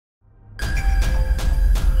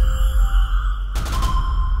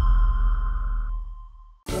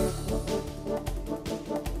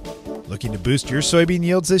Looking to boost your soybean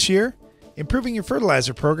yields this year? Improving your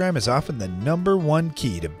fertilizer program is often the #1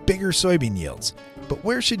 key to bigger soybean yields. But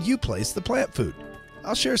where should you place the plant food?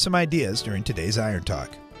 I'll share some ideas during today's Iron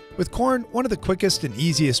Talk. With corn, one of the quickest and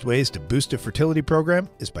easiest ways to boost a fertility program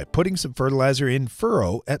is by putting some fertilizer in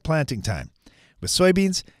furrow at planting time. With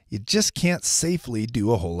soybeans, you just can't safely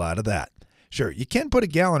do a whole lot of that. Sure, you can put a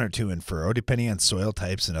gallon or two in furrow depending on soil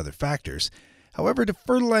types and other factors. However, to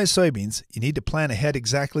fertilize soybeans, you need to plan ahead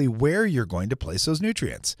exactly where you're going to place those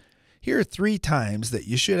nutrients. Here are 3 times that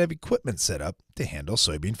you should have equipment set up to handle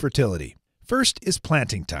soybean fertility. First is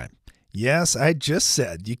planting time. Yes, I just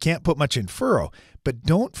said you can't put much in furrow, but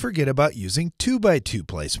don't forget about using 2x2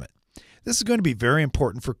 placement. This is going to be very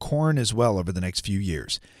important for corn as well over the next few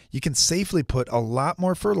years. You can safely put a lot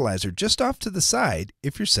more fertilizer just off to the side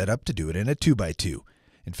if you're set up to do it in a 2x2.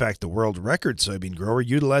 In fact, the world record soybean grower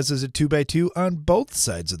utilizes a 2x2 on both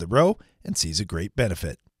sides of the row and sees a great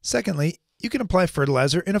benefit. Secondly, you can apply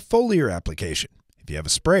fertilizer in a foliar application. If you have a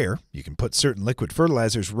sprayer, you can put certain liquid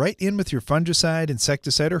fertilizers right in with your fungicide,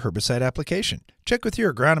 insecticide, or herbicide application. Check with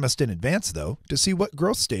your agronomist in advance, though, to see what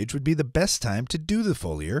growth stage would be the best time to do the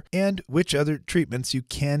foliar and which other treatments you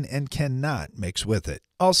can and cannot mix with it.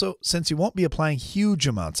 Also, since you won't be applying huge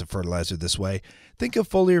amounts of fertilizer this way, think of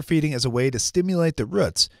foliar feeding as a way to stimulate the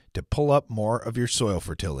roots to pull up more of your soil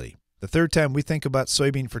fertility. The third time we think about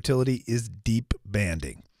soybean fertility is deep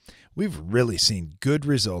banding. We've really seen good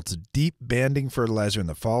results deep banding fertilizer in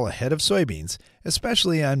the fall ahead of soybeans,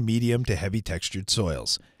 especially on medium to heavy textured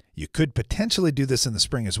soils. You could potentially do this in the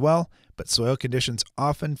spring as well, but soil conditions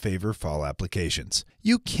often favor fall applications.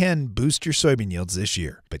 You can boost your soybean yields this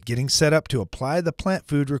year, but getting set up to apply the plant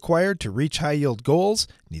food required to reach high yield goals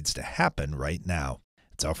needs to happen right now.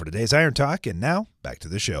 That's all for today's Iron Talk, and now back to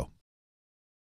the show.